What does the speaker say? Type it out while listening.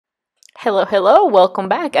Hello, welcome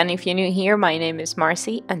back. And if you're new here, my name is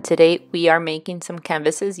Marcy, and today we are making some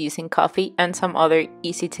canvases using coffee and some other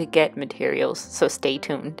easy to get materials, so stay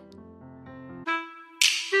tuned.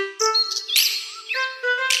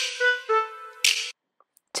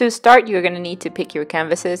 To start, you're going to need to pick your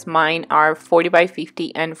canvases. Mine are 40 by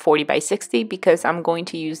 50 and 40 by 60 because I'm going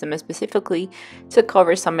to use them specifically to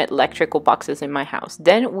cover some electrical boxes in my house.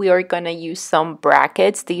 Then we are going to use some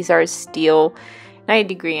brackets. These are steel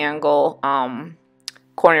 90-degree angle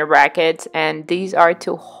corner brackets, and these are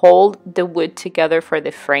to hold the wood together for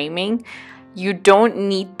the framing. You don't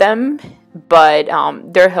need them, but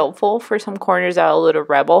they're helpful for some corners that are a little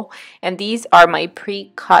rebel. And these are my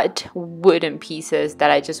pre-cut wooden pieces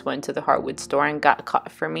that I just went to the hardwood store and got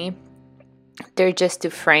cut for me. They're just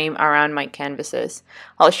to frame around my canvases.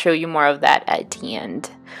 I'll show you more of that at the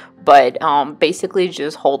end. But basically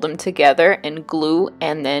just hold them together and glue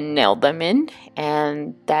and then nail them in,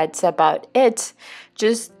 and that's about it.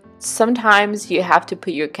 Just sometimes you have to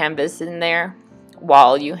put your canvas in there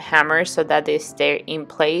while you hammer so that they stay in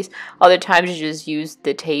place. Other times you just use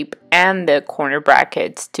the tape and the corner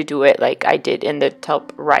brackets to do it, like I did in the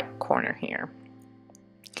top right corner here.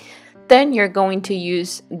 Then you're going to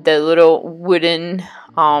use the little wooden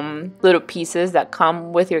little pieces that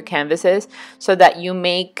come with your canvases so that you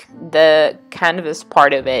make the canvas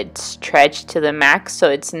part of it stretch to the max, so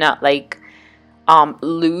it's not like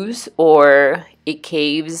loose or it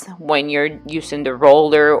caves when you're using the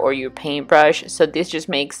roller or your paintbrush. So this just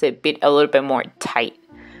makes it a little bit more tight.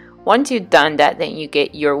 Once you've done that, then you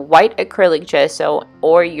get your white acrylic gesso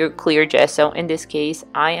or your clear gesso. In this case,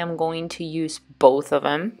 I am going to use both of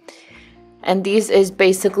them. And this is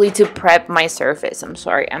basically to prep my surface. I'm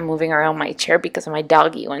sorry, I'm moving around my chair because my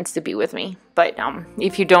doggy wants to be with me. But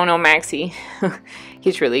if you don't know Maxie,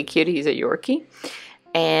 he's really cute. He's a Yorkie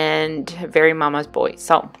and very mama's boy.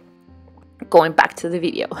 So going back to the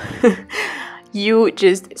video, you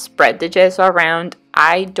just spread the gesso around.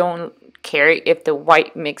 I don't care if the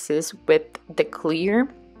white mixes with the clear.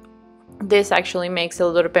 This actually makes it a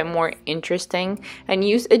little bit more interesting, and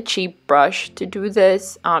use a cheap brush to do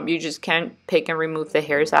this. You just can't pick and remove the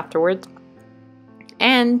hairs afterwards.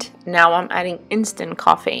 And now I'm adding instant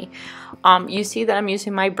coffee. You see that I'm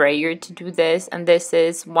using my brayer to do this, and this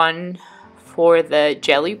is one for the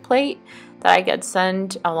jelly plate that I got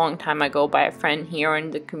sent a long time ago by a friend here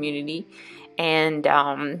in the community. And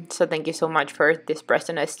so thank you so much for this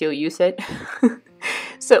present. I still use it.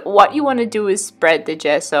 So what you want to do is spread the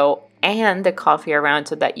gesso and the coffee around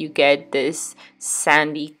so that you get this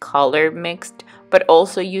sandy color mixed, but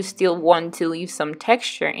also you still want to leave some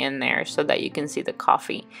texture in there so that you can see the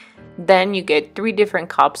coffee. Then you get 3 different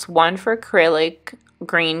cups, one for acrylic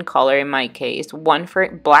green color in my case, one for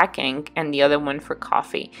black ink, and the other one for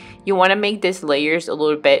coffee. You want to make these layers a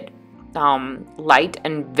little bit light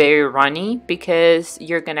and very runny because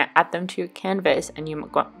you're gonna add them to your canvas, and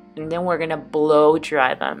then we're gonna blow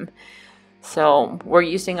dry them. So we're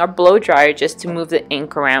using our blow dryer just to move the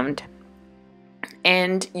ink around.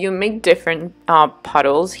 And you make different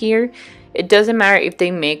puddles here. It doesn't matter if they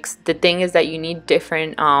mix. The thing is that you need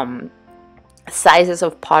different sizes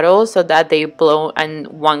of puddles so that they blow and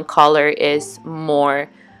one color is more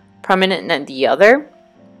prominent than the other.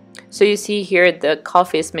 So you see here the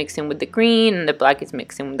coffee is mixing with the green and the black is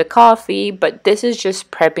mixing with the coffee, but this is just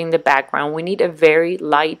prepping the background. We need a very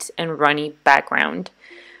light and runny background,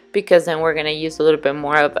 because then we're going to use a little bit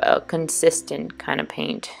more of a consistent kind of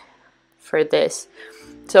paint for this.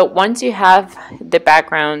 So once you have the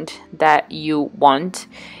background that you want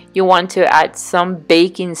to add some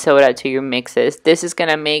baking soda to your mixes. This is going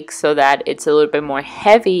to make so that it's a little bit more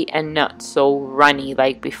heavy and not so runny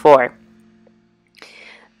like before.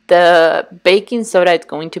 The baking soda is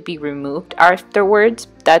going to be removed afterwards.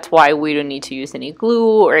 That's why we don't need to use any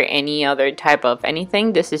glue or any other type of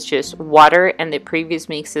anything. This is just water and the previous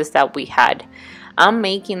mixes that we had. I'm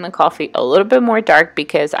making the coffee a little bit more dark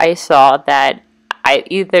because I saw that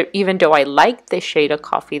even though I like the shade of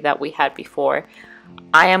coffee that we had before,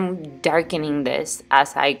 I am darkening this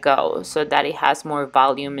as I go so that it has more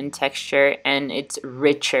volume and texture and it's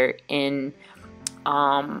richer in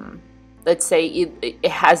let's say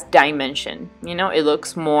it has dimension. You know, it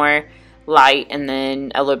looks more light and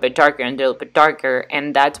then a little bit darker and a little bit darker,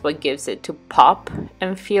 and that's what gives it to pop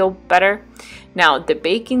and feel better. Now the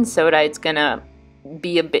baking soda, it's gonna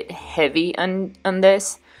be a bit heavy on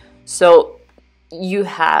this, so you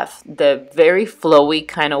have the very flowy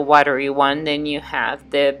kind of watery one, then you have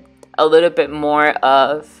a little bit more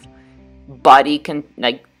of body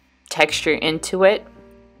like texture into it.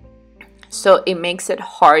 So it makes it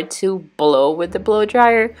hard to blow with the blow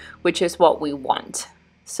dryer, which is what we want.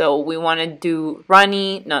 So we want to do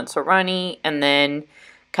runny, not so runny, and then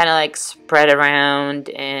kind of like spread around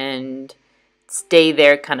and stay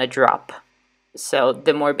there, kind of drop. So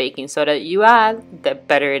the more baking soda you add, the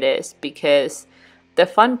better it is, because the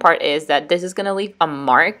fun part is that this is going to leave a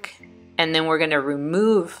mark, and then we're going to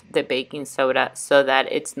remove the baking soda so that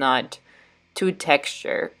it's not too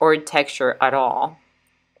texture or texture at all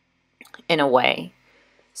in a way.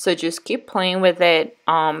 So just keep playing with it.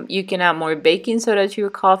 You can add more baking soda to your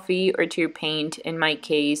coffee or to your paint. In my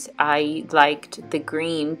case, I liked the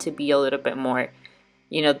green to be a little bit more,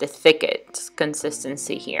 you know, the thicket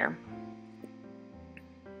consistency here.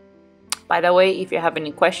 By the way, if you have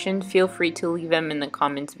any questions, feel free to leave them in the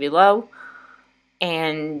comments below.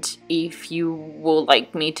 And if you would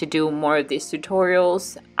like me to do more of these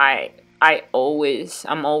tutorials, I'm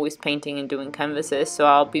always painting and doing canvases, so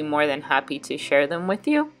I'll be more than happy to share them with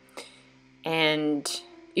you. And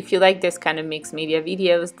if you like this kind of mixed media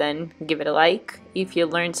videos, then give it a like. If you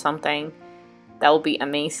learned something, that will be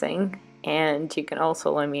amazing. And you can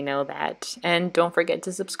also let me know that. And don't forget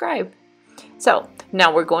to subscribe. So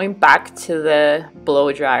now we're going back to the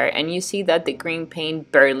blow dryer, and you see that the green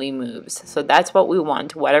paint barely moves. So that's what we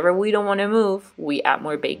want. Whatever we don't want to move, we add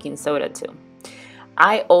more baking soda to.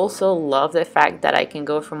 I also love the fact that I can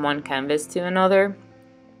go from one canvas to another.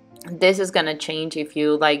 This is gonna change if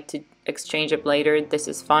you like to exchange it later. This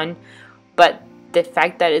is fun, but the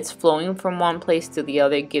fact that it's flowing from one place to the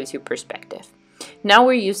other gives you perspective. Now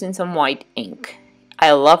we're using some white ink.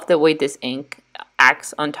 I love the way this ink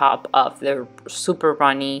acts on top of the super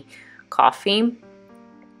runny coffee,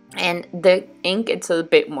 and the ink, it's a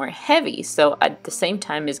bit more heavy, so at the same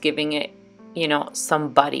time is giving it, you know, some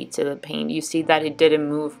body to the paint. You see that it didn't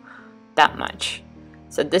move that much.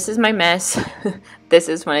 So this is my mess. This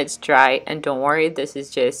is when it's dry, and don't worry, this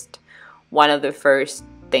is just one of the first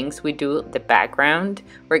things we do, the background.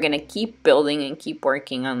 We're gonna keep building and keep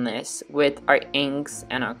working on this with our inks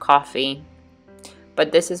and our coffee.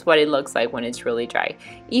 But this is what it looks like when it's really dry.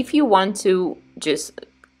 If you want to just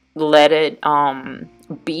let it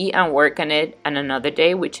be and work on it on another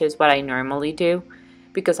day, which is what I normally do,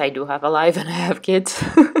 because I do have a life and I have kids,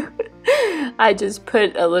 I just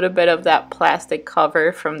put a little bit of that plastic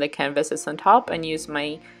cover from the canvases on top and use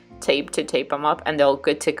my tape to tape them up, and they're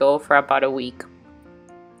good to go for about a week.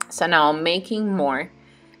 So now I'm making more,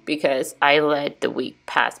 because I let the week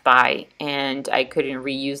pass by and I couldn't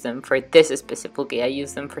reuse them for this specifically. I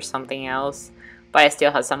used them for something else, but I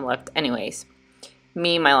still have some left anyways.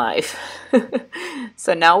 Me, my life.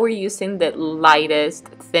 So now we're using the lightest,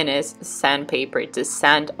 thinnest sandpaper to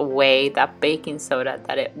sand away that baking soda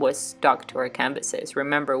that it was stuck to our canvases.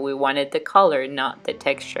 Remember, we wanted the color, not the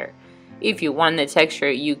texture. If you want the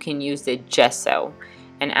texture, you can use the gesso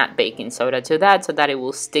and add baking soda to that so that it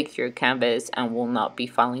will stick to your canvas and will not be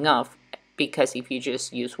falling off, because if you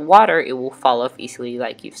just use water, it will fall off easily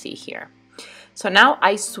like you see here. So now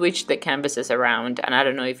I switched the canvases around, and I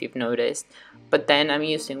don't know if you've noticed, but then I'm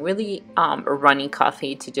using really runny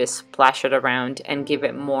coffee to just splash it around and give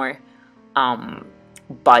it more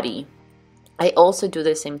body. I also do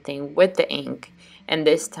the same thing with the ink, and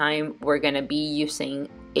this time we're gonna be using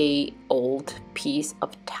a old piece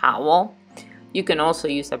of towel. You can also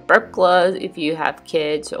use a burp glove if you have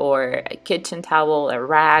kids, or a kitchen towel, a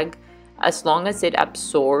rag, as long as it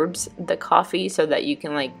absorbs the coffee so that you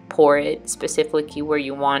can like pour it specifically where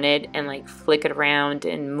you want it and like flick it around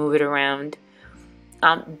and move it around.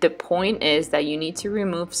 The point is that you need to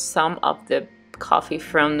remove some of the coffee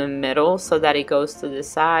from the middle so that it goes to the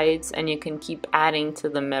sides, and you can keep adding to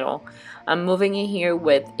the middle. I'm moving it here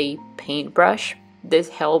with a paintbrush. This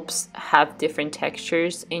helps have different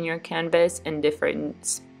textures in your canvas and different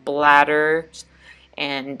splatters,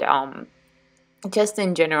 and just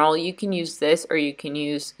in general, you can use this or you can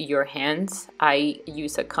use your hands. I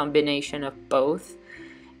use a combination of both.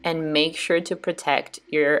 And make sure to protect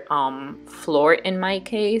your floor. In my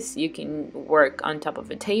case, you can work on top of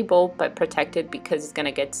a table, but protect it because it's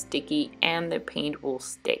gonna get sticky and the paint will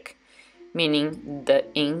stick, meaning the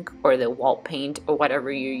ink or the wall paint or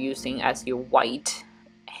whatever you're using as your white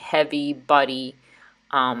heavy body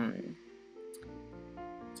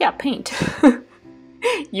paint.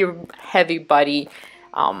 Your heavy body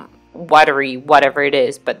watery, whatever it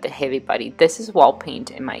is, but the heavy body. This is wall paint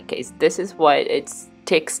in my case. This is what it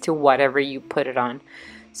sticks to whatever you put it on.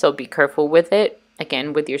 So be careful with it,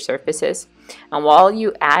 again, with your surfaces. And while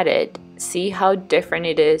you add it, see how different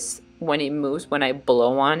it is when it moves when I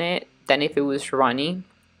blow on it than if it was runny.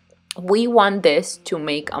 We want this to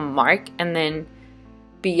make a mark and then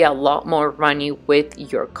be a lot more runny with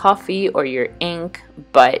your coffee or your ink,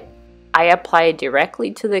 but I apply it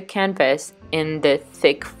directly to the canvas in the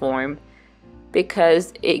thick form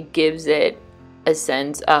because it gives it a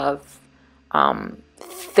sense of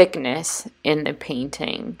thickness in the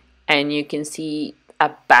painting, and you can see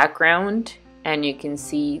a background and you can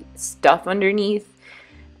see stuff underneath,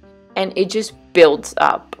 and it just builds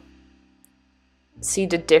up. See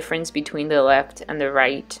the difference between the left and the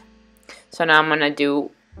right? So now I'm gonna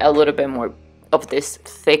do a little bit more of this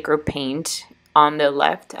thicker paint on the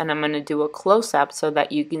left, and I'm gonna do a close-up so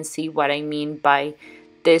that you can see what I mean by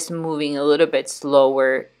this moving a little bit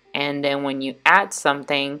slower, and then when you add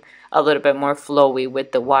something a little bit more flowy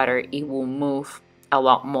with the water, it will move a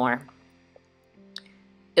lot more.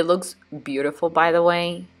 It looks beautiful, by the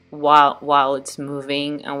way, while it's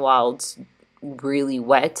moving and while it's really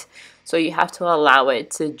wet. So you have to allow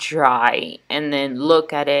it to dry and then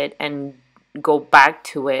look at it and go back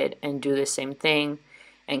to it and do the same thing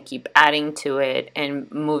and keep adding to it and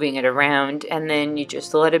moving it around, and then you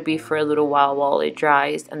just let it be for a little while it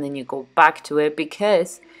dries, and then you go back to it,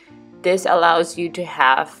 because this allows you to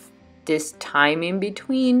have this time in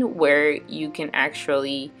between where you can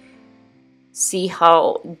actually see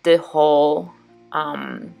how the whole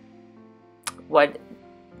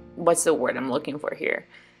what's the word I'm looking for here,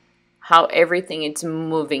 how everything is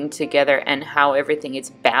moving together and how everything is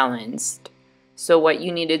balanced. So what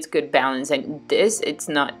you need is good balance, and this, it's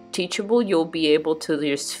not teachable. You'll be able to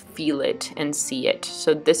just feel it and see it.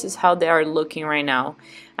 So this is how they are looking right now,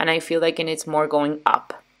 and I feel like it's more going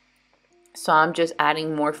up. So I'm just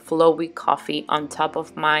adding more flowy coffee on top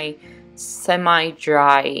of my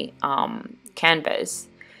semi-dry canvas.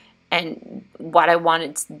 And what I want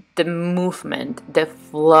is the movement, the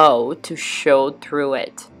flow to show through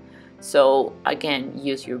it. So again,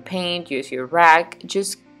 use your paint, use your rag,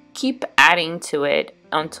 just keep adding to it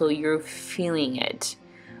until you're feeling it.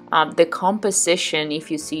 The composition, if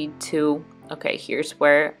you see too, okay, here's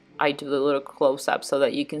where I do the little close-up so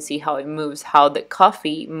that you can see how it moves, how the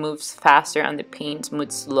coffee moves faster and the paint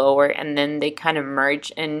moves slower, and then they kind of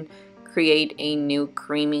merge and create a new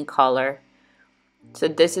creamy color. So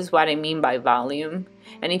this is what I mean by volume.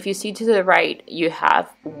 And if you see to the right, you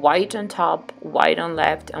have white on top, white on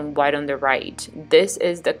left, and white on the right. This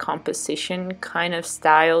is the composition kind of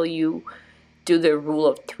style. You do the rule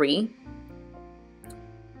of 3,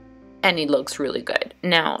 and it looks really good.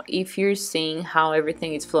 Now, if you're seeing how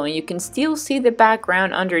everything is flowing, you can still see the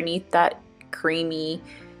background underneath that creamy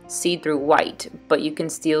see-through white, but you can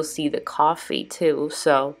still see the coffee too.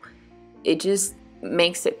 So it just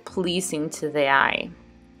makes it pleasing to the eye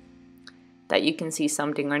that you can see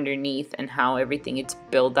something underneath and how everything is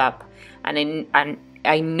built up. And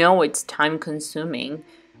I know it's time consuming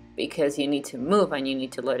because you need to move and you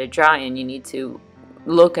need to let it dry and you need to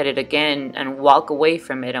look at it again and walk away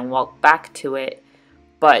from it and walk back to it.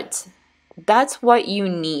 But that's what you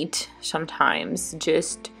need sometimes,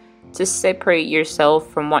 just to separate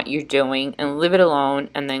yourself from what you're doing and leave it alone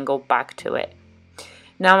and then go back to it.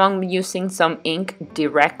 Now I'm using some ink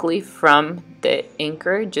directly from the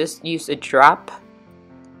inker. Just use a drop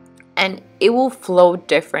and it will flow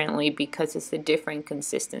differently because it's a different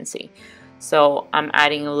consistency. So I'm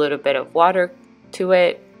adding a little bit of water to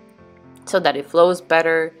it so that it flows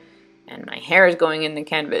better, and my hair is going in the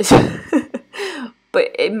canvas.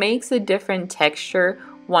 But it makes a different texture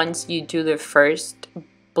once you do the first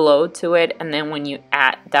blow to it, and then when you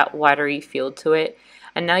add that watery feel to it.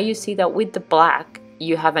 And now you see that with the black,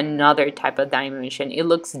 you have another type of dimension. It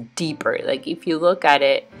looks deeper. Like if you look at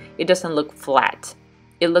it, it doesn't look flat.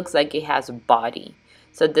 It looks like it has a body.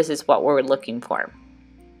 So this is what we're looking for.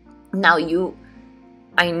 Now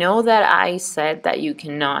I know that I said that you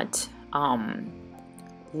cannot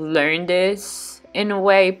learn this in a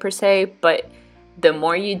way per se, but the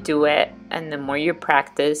more you do it and the more you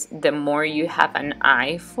practice, the more you have an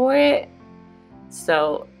eye for it.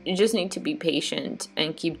 So you just need to be patient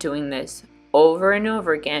and keep doing this over and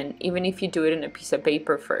over again, even if you do it in a piece of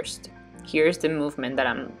paper first. Here's the movement that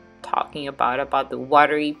I'm talking about the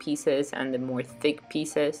watery pieces and the more thick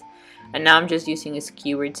pieces. And now I'm just using a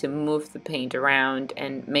skewer to move the paint around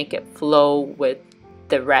and make it flow with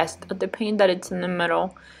the rest of the paint that it's in the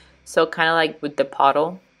middle. So kind of like with the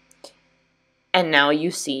puddle. And now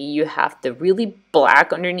you see you have the really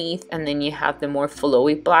black underneath, and then you have the more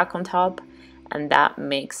flowy black on top, and that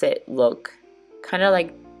makes it look kind of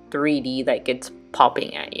like 3D, like it's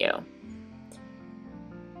popping at you.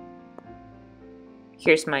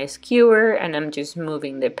 Here's my skewer, and I'm just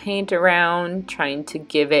moving the paint around, trying to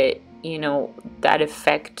give it, you know, that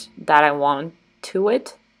effect that I want to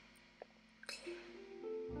it.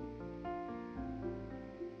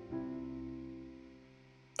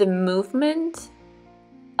 The movement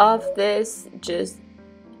of this just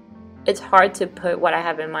It's hard to put what I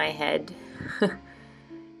have in my head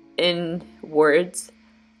in words,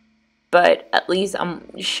 but at least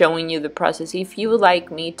I'm showing you the process. If you would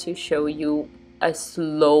like me to show you a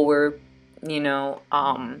slower,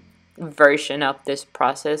 version of this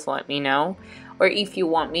process, let me know. Or if you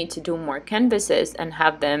want me to do more canvases and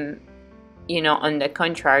have them, on the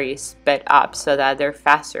contrary, sped up so that they're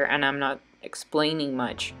faster and I'm not explaining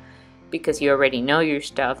much because you already know your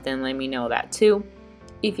stuff, then let me know that too.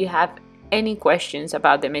 If you have any questions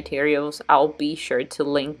about the materials, I'll be sure to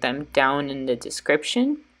link them down in the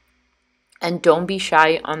description. And don't be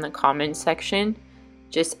shy on the comment section.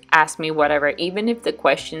 Just ask me whatever. Even if the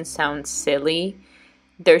questions sound silly,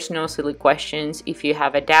 there's no silly questions. If you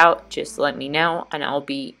have a doubt, just let me know and I'll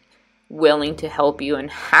be willing to help you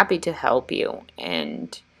and happy to help you.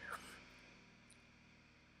 And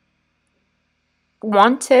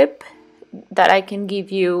one tip that I can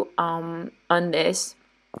give you on this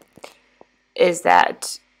is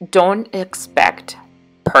that don't expect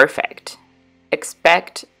perfect.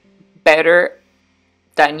 Expect better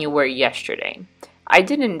than you were yesterday. I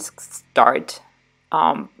didn't start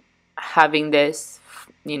having this,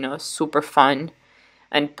 super fun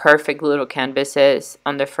and perfect little canvases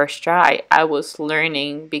on the first try. I was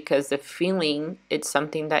learning because the feeling, it's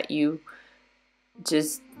something that you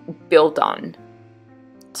just build on.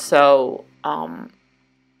 So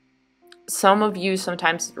some of you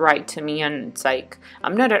sometimes write to me and it's like,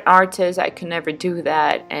 I'm not an artist, I can never do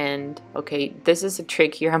that. And okay, this is a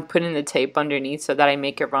trick here. I'm putting the tape underneath so that I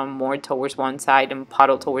make it run more towards one side and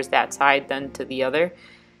puddle towards that side than to the other.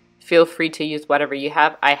 Feel free to use whatever you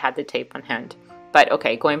have. I had the tape on hand. But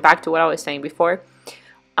okay, going back to what I was saying before,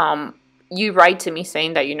 you write to me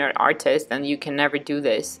saying that you're not an artist and you can never do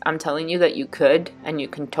this. I'm telling you that you could, and you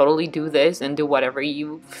can totally do this and do whatever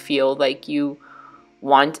you feel like you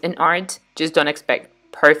want in art. Just don't expect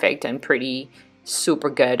perfect and pretty super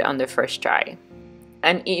good on the first try.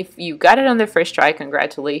 And if you got it on the first try,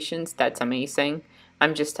 congratulations, that's amazing.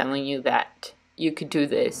 I'm just telling you that you could do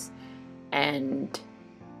this and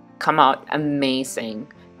come out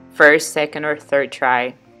amazing first, second, or third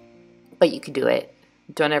try, but you could do it.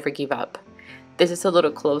 Don't ever give up. This is a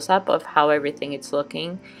little close-up of how everything is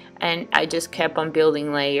looking, and I just kept on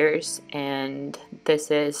building layers, and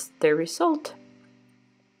this is the result.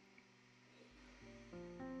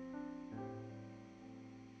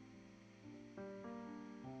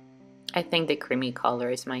 I think the creamy color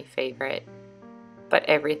is my favorite, but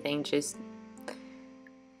everything just,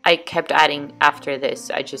 I kept adding after this.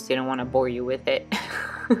 I just didn't want to bore you with it.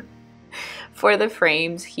 For the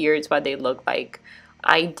frames, here's what they look like.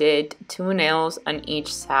 I did 2 nails on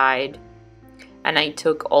each side and I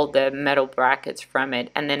took all the metal brackets from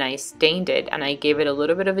it and then I stained it and I gave it a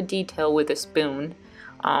little bit of a detail with a spoon.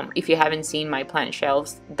 If you haven't seen my plant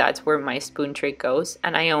shelves, that's where my spoon trick goes,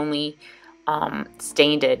 and I only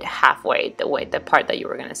stained it halfway, the part that you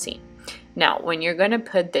were gonna see. Now when you're gonna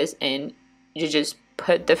put this in, you just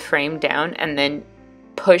put the frame down and then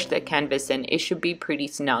push the canvas in. It should be pretty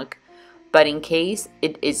snug, but in case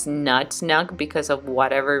it is not snug because of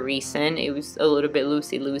whatever reason, it was a little bit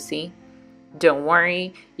loosey, don't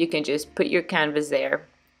worry, you can just put your canvas there.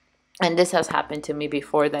 And this has happened to me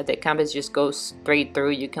before, that the canvas just goes straight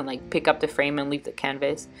through. You can like pick up the frame and leave the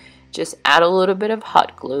canvas. Just add a little bit of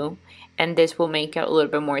hot glue and this will make it a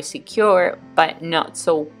little bit more secure, but not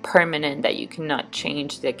so permanent that you cannot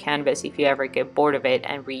change the canvas if you ever get bored of it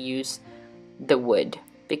and reuse the wood,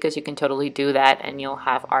 because you can totally do that and you'll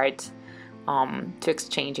have art to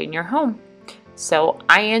exchange in your home. So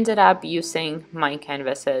I ended up using my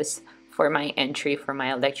canvases for my entry for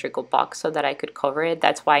my electrical box so that I could cover it.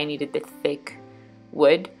 That's why I needed the thick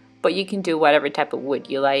wood, but you can do whatever type of wood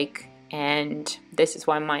you like, and this is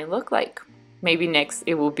what mine look like. Maybe next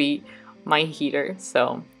it will be my heater.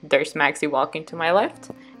 So there's Maxie walking to my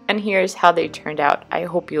left, and here's how they turned out. I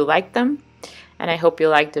hope you liked them and I hope you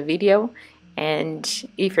liked the video. And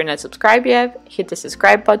if you're not subscribed yet, hit the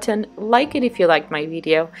subscribe button, like it if you liked my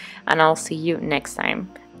video, and I'll see you next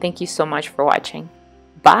time. Thank you so much for watching.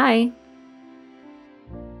 Bye.